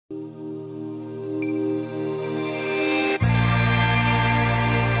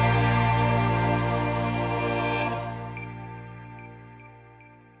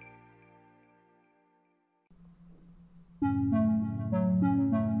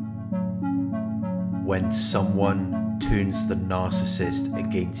when someone turns the narcissist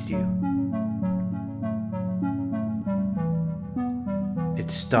against you.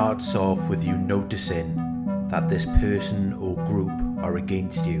 It starts off with you noticing that this person or group are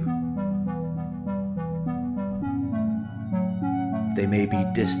against you. They may be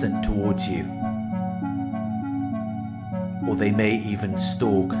distant towards you, or they may even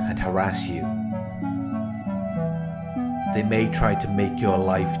stalk and harass you. They may try to make your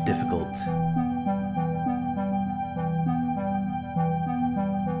life difficult.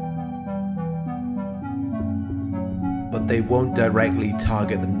 But they won't directly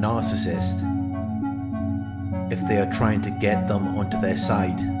target the narcissist if they are trying to get them onto their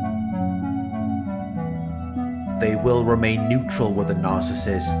side. They will remain neutral with the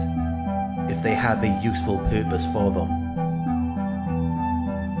narcissist if they have a useful purpose for them.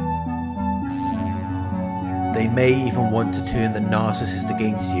 They may even want to turn the narcissist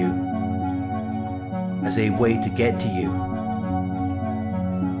against you as a way to get to you,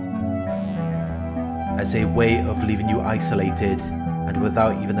 as a way of leaving you isolated and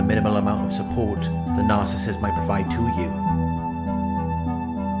without even the minimal amount of support the narcissist might provide to you.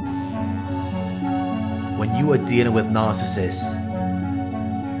 When you are dealing with narcissists,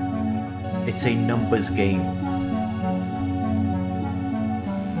 it's a numbers game.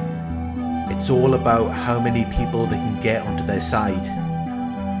 It's all about how many people they can get onto their side,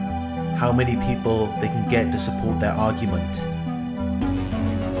 how many people they can get to support their argument.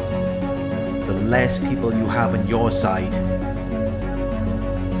 The less people you have on your side,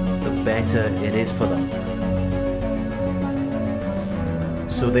 the better it is for them.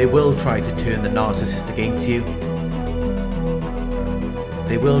 So they will try to turn the narcissist against you.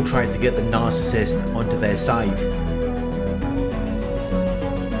 They will try to get the narcissist onto their side.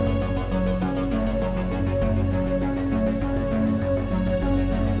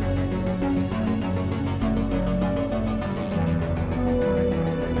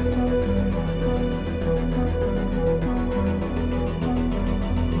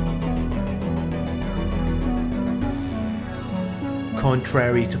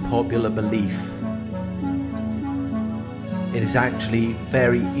 Contrary to popular belief, it is actually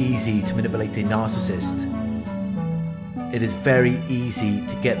very easy to manipulate a narcissist. It is very easy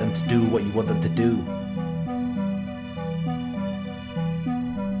to get them to do what you want them to do.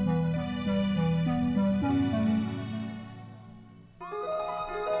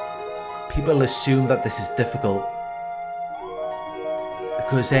 People assume that this is difficult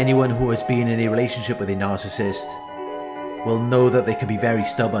because anyone who has been in a relationship with a narcissist will know that they can be very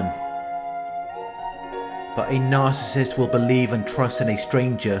stubborn. But a narcissist will believe and trust in a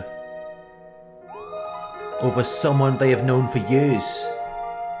stranger over someone they have known for years.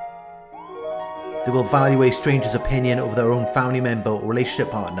 They will value a stranger's opinion over their own family member or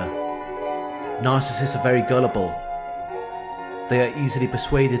relationship partner. Narcissists are very gullible. They are easily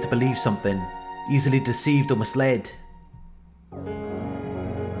persuaded to believe something, easily deceived or misled.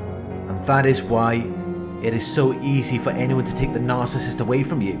 And that is why it is so easy for anyone to take the narcissist away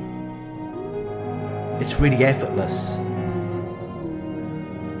from you. It's really effortless.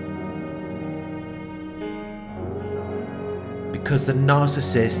 Because the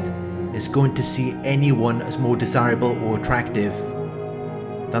narcissist is going to see anyone as more desirable or attractive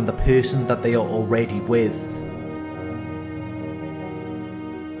than the person that they are already with.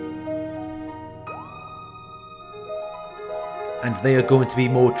 And they are going to be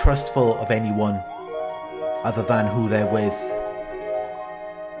more trustful of anyone other than who they're with.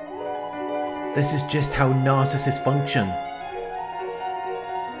 This is just how narcissists function.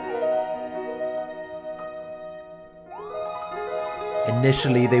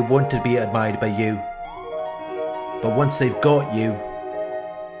 Initially, they want to be admired by you, but once they've got you,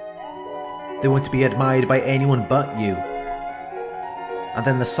 they want to be admired by anyone but you. And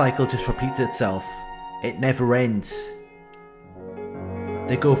then the cycle just repeats itself. It never ends.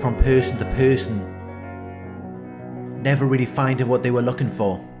 They go from person to person, never really finding what they were looking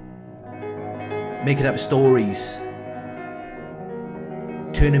for, making up stories,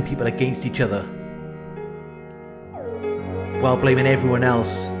 turning people against each other, while blaming everyone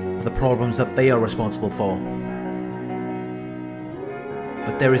else for the problems that they are responsible for.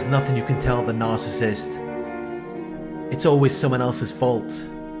 But there is nothing you can tell the narcissist. It's always someone else's fault.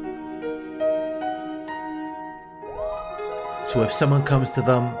 So if someone comes to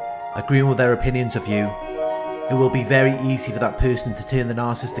them agreeing with their opinions of you, it will be very easy for that person to turn the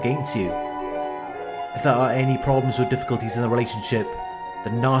narcissist against you. If there are any problems or difficulties in the relationship, the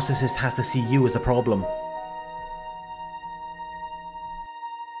narcissist has to see you as the problem.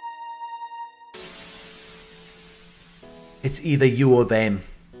 It's either you or them.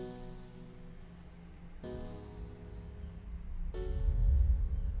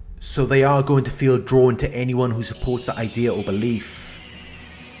 So they are going to feel drawn to anyone who supports that idea or belief.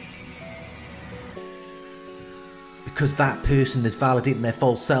 Because that person is validating their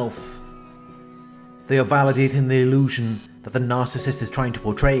false self. They are validating the illusion that the narcissist is trying to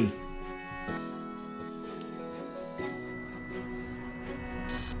portray.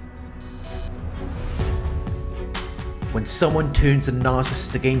 When someone turns the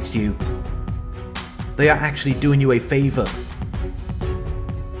narcissist against you, they are actually doing you a favour.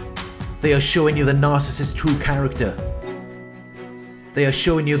 They are showing you the narcissist's true character. They are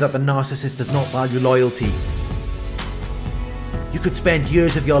showing you that the narcissist does not value loyalty. You could spend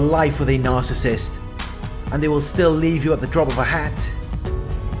years of your life with a narcissist, and they will still leave you at the drop of a hat.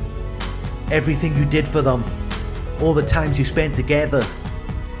 Everything you did for them, all the times you spent together,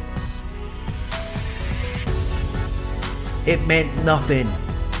 it meant nothing.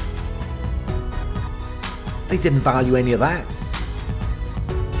 They didn't value any of that.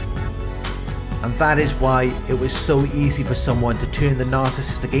 And that is why it was so easy for someone to turn the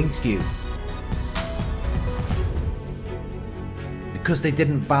narcissist against you. Because they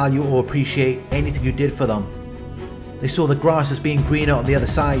didn't value or appreciate anything you did for them. They saw the grass as being greener on the other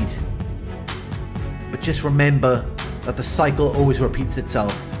side. But just remember that the cycle always repeats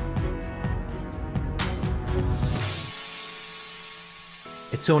itself.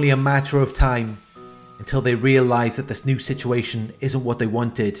 It's only a matter of time until they realise that this new situation isn't what they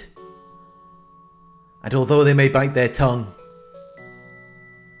wanted. And although they may bite their tongue,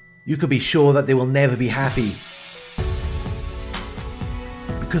 you could be sure that they will never be happy.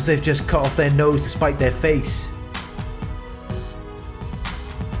 Because they've just cut off their nose to spite their face.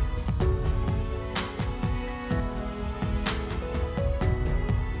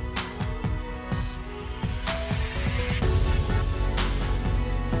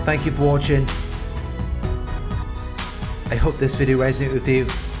 Thank you for watching. I hope this video resonated with you.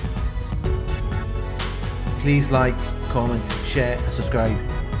 Please like, comment, share and subscribe.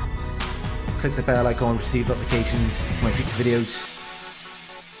 Click the bell icon to receive notifications for my future videos.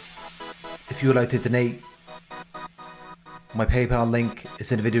 If you would like to donate, my PayPal link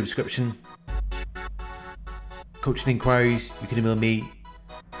is in the video description. Coaching inquiries, you can email me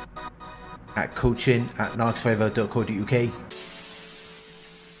at coaching@narcsurvivor.co.uk.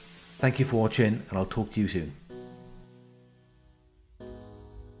 Thank you for watching, and I'll talk to you soon.